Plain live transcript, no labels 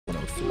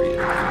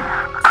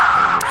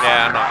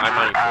Yeah, I'm not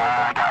even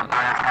I got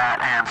Grand Hat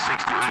and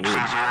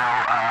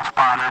 60HC0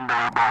 spotted.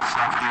 They both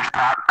southeast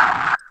pot.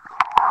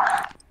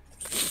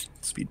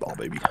 Speedball,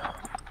 baby.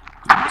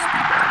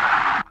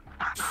 Speedball.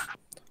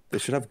 They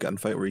should have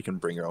gunfight where you can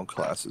bring your own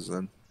classes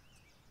in.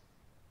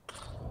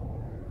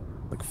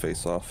 Like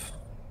face off.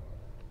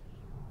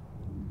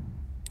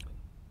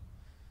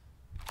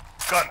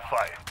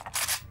 Gunfight.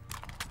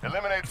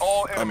 Eliminate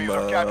all enemies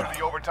or capture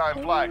the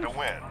overtime flag to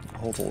win.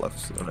 Hold the left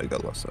side. Oh, no, you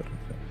got left side.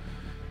 Okay.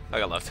 I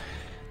got left.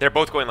 They're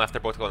both going left.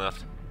 They're both going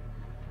left.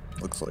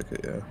 Looks like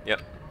it, yeah.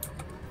 Yep.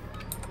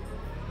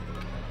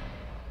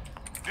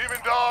 Demon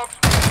dogs,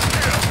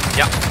 kill.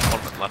 Yep.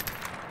 One from left.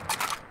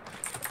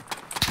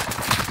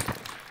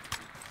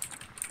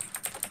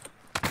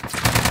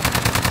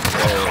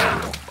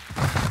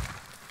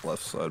 Whoa.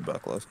 Left side,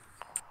 back left.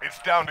 It's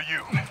down to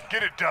you.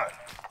 Get it done.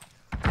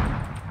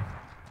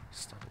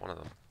 Stunned one of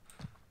them.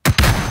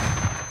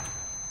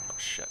 Oh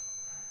shit.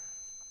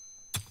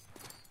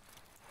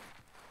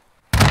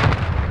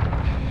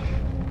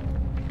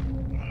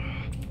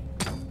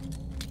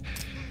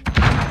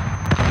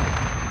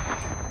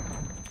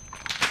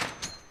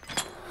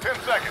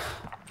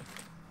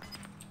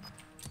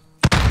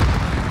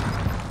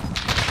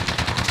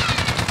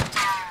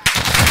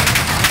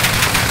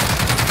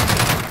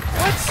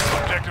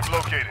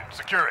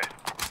 Secure it.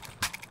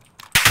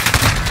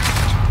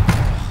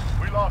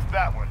 We lost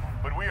that one,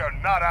 but we are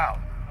not out.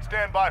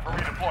 Stand by for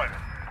redeployment.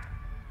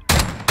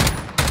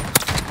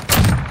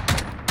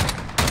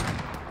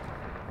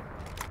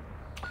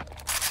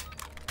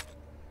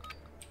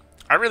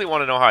 I really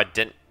want to know how I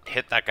didn't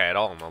hit that guy at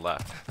all on the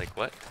left. Like,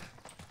 what?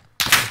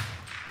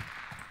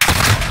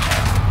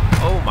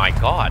 Oh my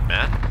god,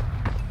 man.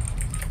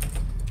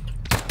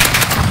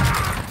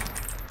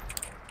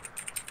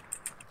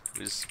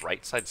 His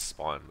right side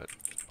spawn, but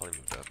probably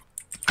moved up.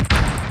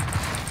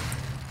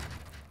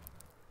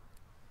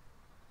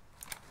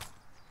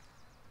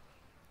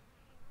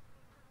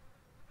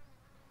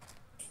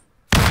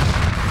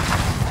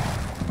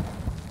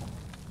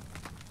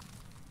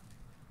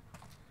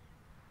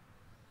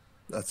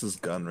 That's his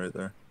gun right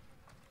there.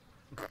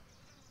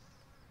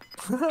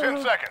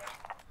 10 seconds.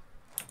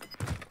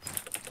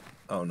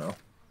 Oh no.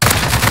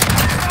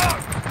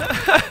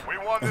 We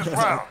won this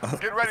round.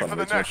 Get ready for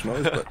the next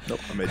one. Noise, but nope,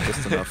 I made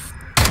just enough.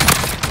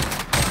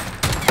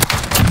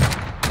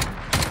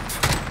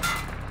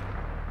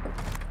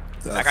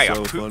 That guy got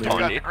so pooped funny. You on,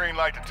 got dude. the green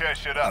light to tear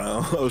shit I up.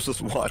 know, I was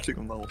just watching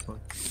him the whole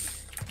time.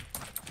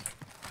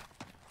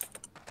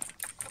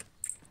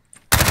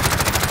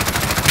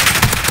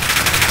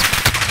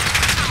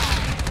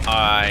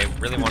 I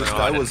really want to know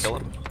how I didn't kill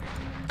him.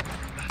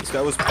 This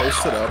guy was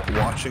posted up,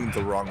 watching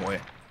the wrong way.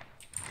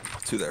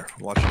 To there,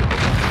 watching it.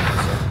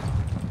 So,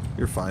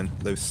 you're fine.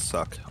 They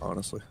suck,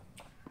 honestly.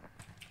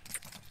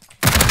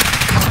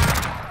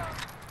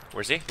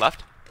 Where's he?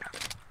 Left?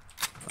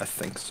 I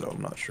think so.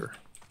 I'm not sure.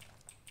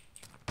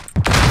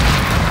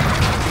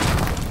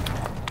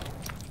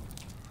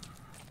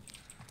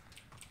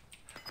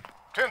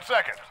 Ten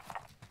seconds.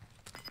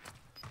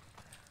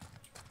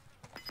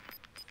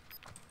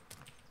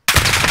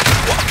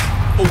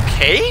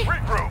 Okay?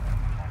 Regroup.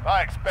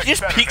 I expect He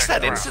just better peeks next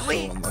that round.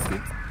 instantly? So unlucky.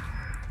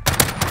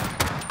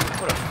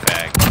 What a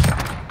fag.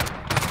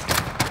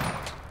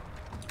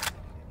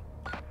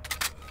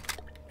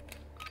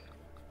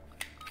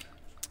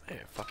 Hey,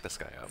 fuck this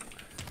guy up.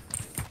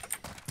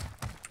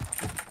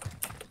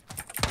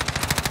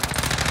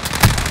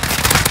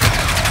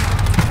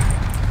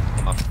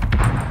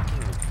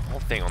 Whole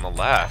thing on the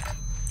left.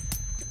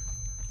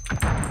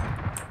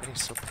 I'm getting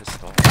so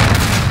pissed off.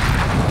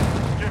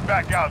 Get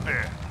back out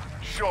there.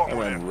 Show I 'em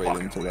what ran they're right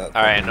fucking into that.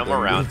 Alright, no fucking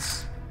more thing.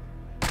 rounds.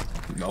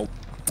 Nope.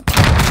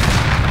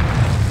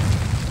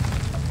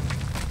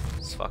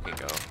 Let's fucking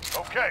go.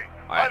 Okay,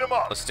 light 'em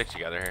up. Let's stick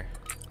together here.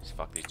 Let's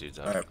fuck these dudes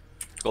up. Alright.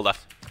 Go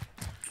left.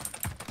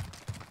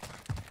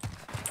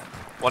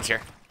 One's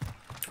here.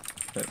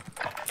 Okay.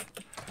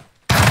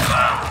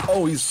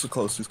 Oh, he's so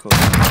close. He's close. You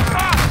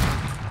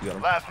got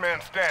him. Last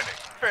man standing.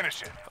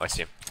 Finish it. Oh, I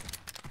see him.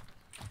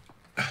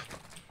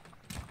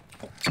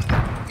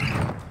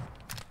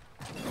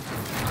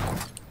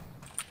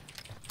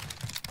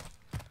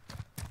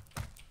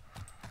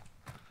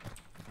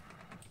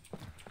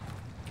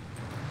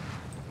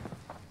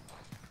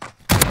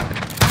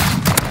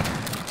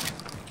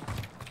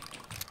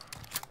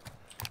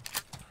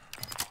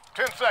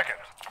 Seconds.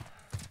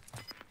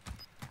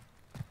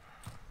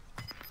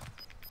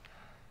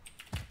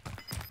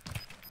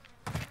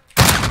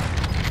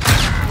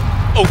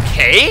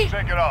 Okay?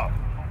 Take it off.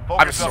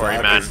 I'm sorry,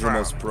 up. man. Is the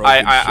most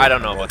broken I shit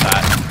don't know about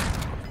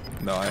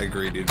that. No, I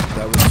agree, dude.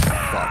 That was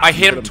fucked. I You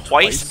hit him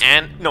twice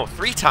and no,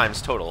 3 times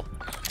total.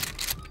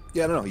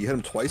 Yeah, no, you hit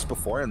him twice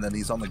before, and then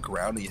he's on the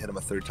ground, and you hit him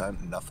a third time,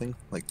 nothing.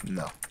 Like,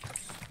 no,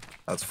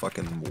 that's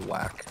fucking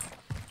whack.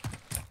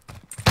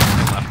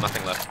 Left,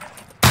 nothing left.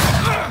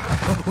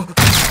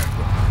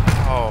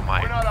 Oh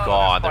my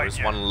god, there was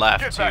yet. one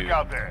left Get too. back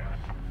out there.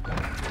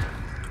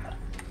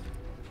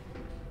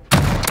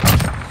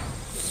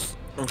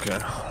 Okay.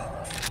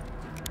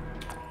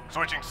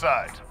 Switching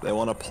sides. They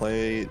want to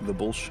play the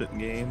bullshit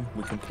game.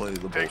 We can play the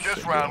bullshit Take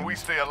this round, game. we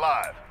stay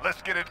alive.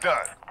 Let's get it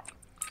done.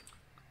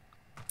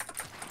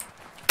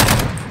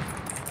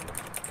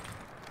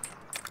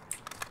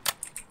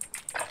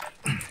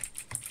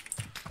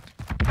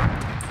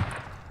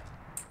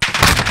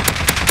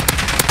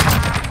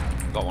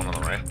 Got one on the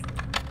right.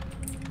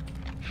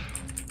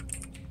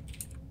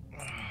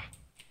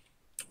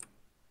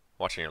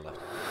 Watching your left.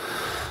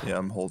 Yeah,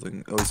 I'm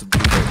holding. Oh, it's a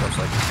blue crate left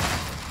side.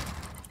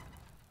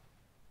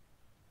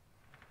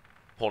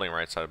 Holding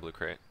right side of blue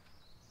crate.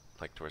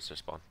 Like towards their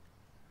spawn.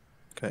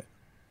 Okay.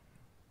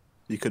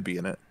 You could be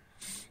in it.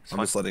 I'm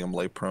just letting him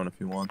lay prone if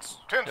he wants.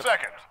 10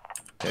 seconds.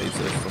 Yeah, he's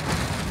there still.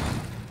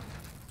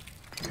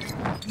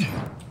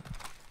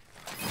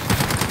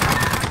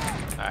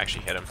 I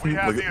actually hit him. We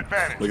have Look the at-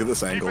 advantage. look at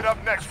this Keep angle. it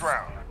up next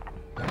round.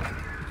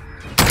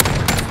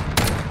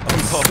 I'm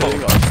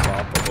sitting on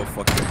top of a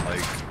fucking,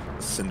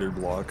 like, cinder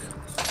block.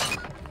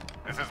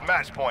 This is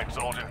match point,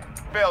 soldier.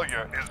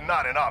 Failure is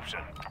not an option.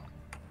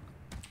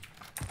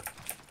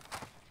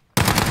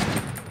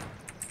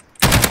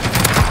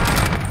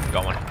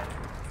 Got one.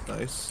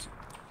 Nice.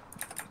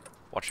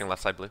 Watching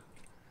left side blue.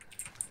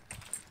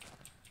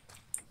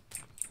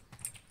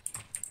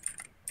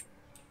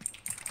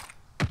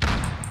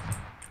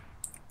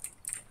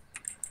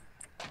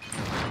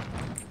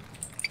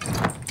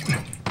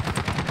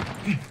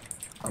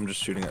 I'm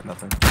just shooting at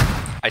nothing.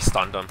 I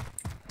stunned him.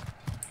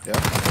 Yeah,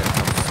 okay,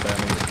 I'm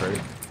spamming the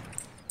crate.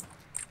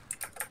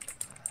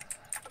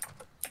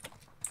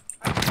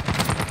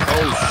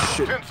 Oh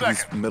shit, 10 he's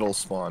seconds. middle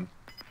spawn.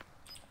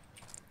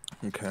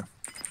 Okay.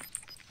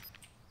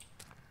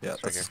 Yeah,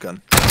 that's his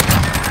gun.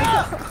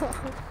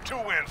 2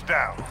 wins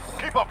down.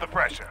 Keep up the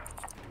pressure.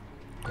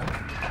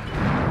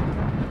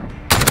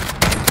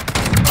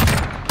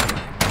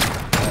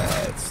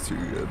 That's too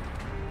good.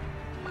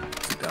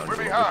 Sit down, We're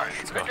you little behind.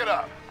 bitch. Pick it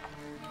up.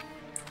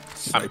 I'm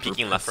Sniper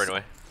peeking left piss. right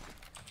away.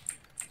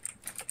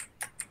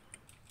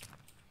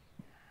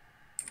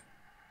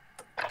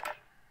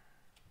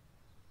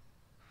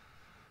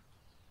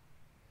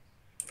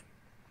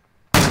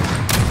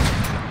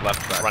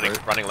 Left, Back running,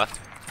 right. running left.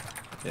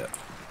 Yeah.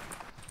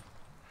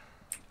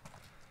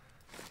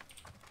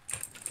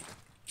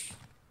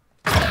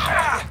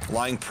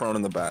 Lying prone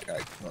in the back.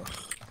 Ugh.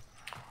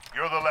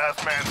 You're the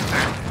last man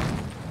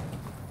standing.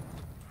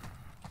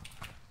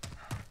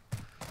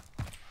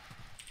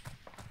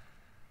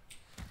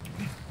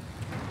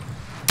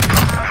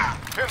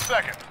 Ten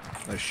seconds.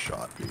 Nice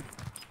shot, dude.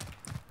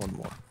 One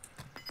more.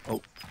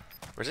 Oh,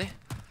 Where's he?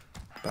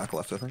 back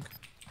left, I think.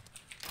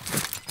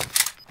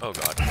 Oh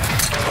god.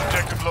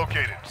 Objective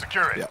located.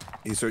 Secure it. Yeah,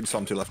 he's saw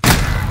him to left.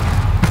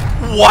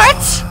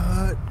 What?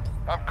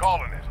 I'm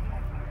calling it.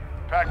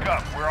 Pack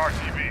up. We're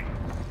RTV.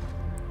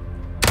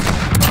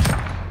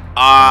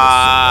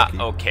 lucky.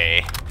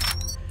 Okay.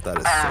 That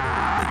is so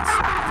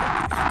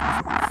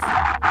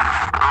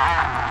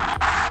insane.